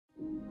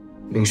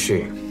林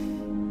旭，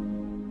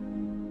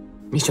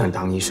你想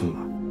当医生吗？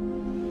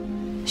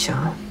想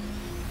啊。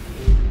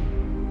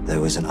 There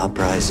was an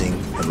uprising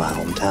in my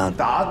hometown.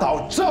 打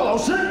倒赵老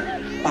师。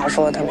爸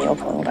说他们有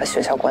朋友把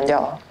学校关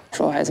掉了，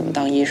说我还怎么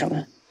当医生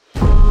呢？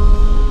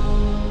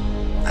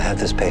 I have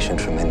this patient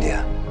from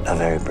India, a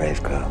very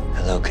brave girl.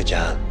 Hello,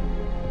 Kajal.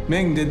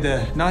 Ming, did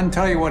the nun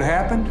tell you what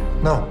happened?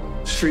 No.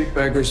 Street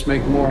beggars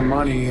make more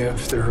money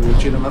if they're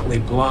legitimately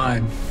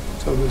blind.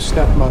 So the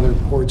stepmother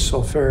poured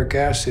sulfuric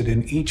acid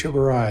in each of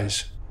her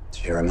eyes.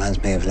 She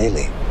reminds me of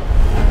Lily.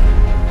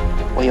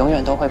 我永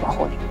远都会保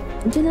护你。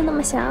你真的那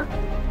么想？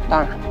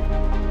当然。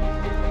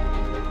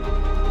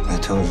 I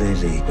told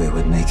Lily we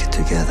would make it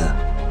together.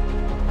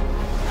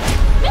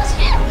 刘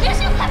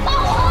星，快帮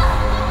我！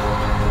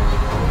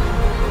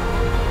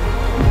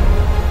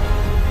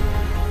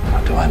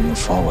 How do I move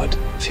forward?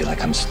 I feel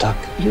like I'm stuck.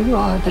 You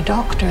are the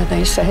doctor,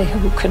 they say,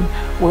 who can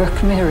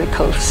work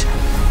miracles.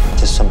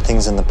 There's some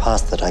things in the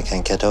past that I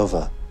can't get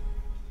over.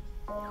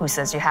 Who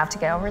says you have to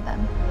get over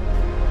them?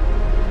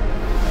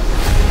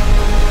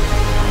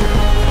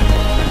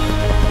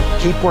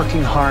 Keep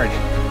working hard.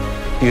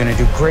 You're gonna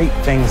do great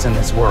things in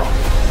this world.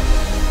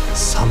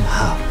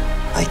 Somehow,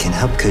 I can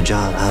help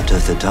Kajal out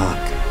of the dark.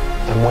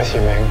 I'm with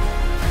you, Ming.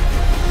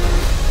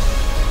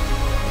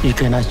 You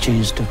cannot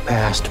change the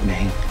past,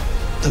 Ming.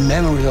 The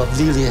memory of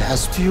Lily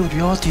has fueled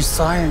your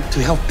desire to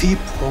help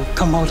people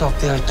come out of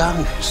their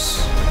darkness.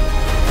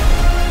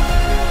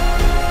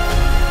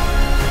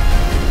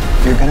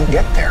 You're gonna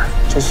get there.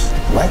 Just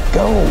let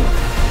go.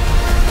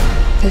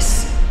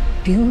 This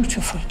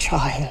beautiful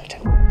child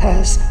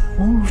has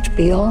moved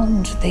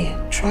beyond the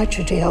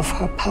tragedy of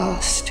her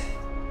past.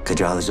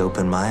 Kajal has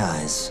opened my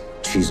eyes.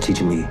 She's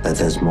teaching me that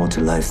there's more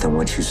to life than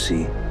what you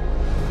see.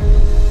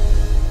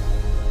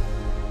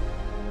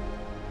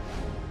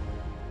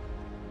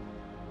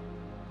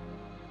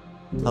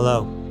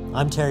 Hello,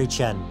 I'm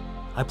Chen.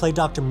 I play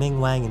Dr. Ming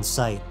Wang in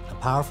Sight, a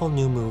powerful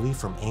new movie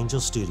from Angel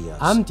Studios.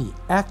 I'm the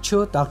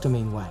actual Dr.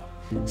 Ming Wang.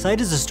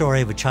 Sight is the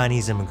story of a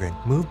Chinese immigrant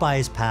moved by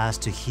his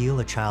past to heal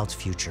a child's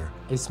future.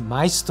 It's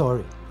my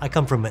story. I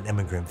come from an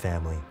immigrant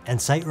family, and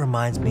Sight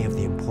reminds me of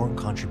the important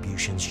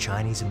contributions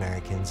Chinese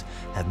Americans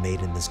have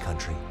made in this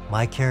country.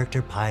 My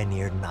character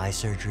pioneered an eye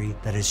surgery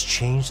that has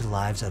changed the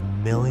lives of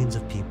millions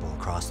of people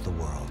across the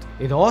world.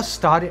 It all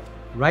started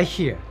right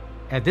here,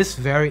 at this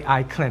very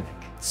eye clinic.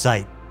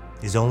 Sight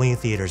is only in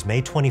theaters May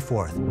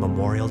 24th,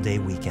 Memorial Day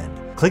weekend.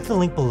 Click the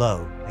link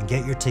below and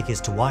get your tickets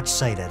to watch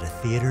Sight at a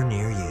theater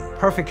near you.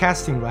 Perfect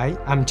casting, right?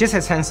 I'm just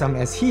as handsome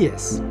as he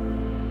is.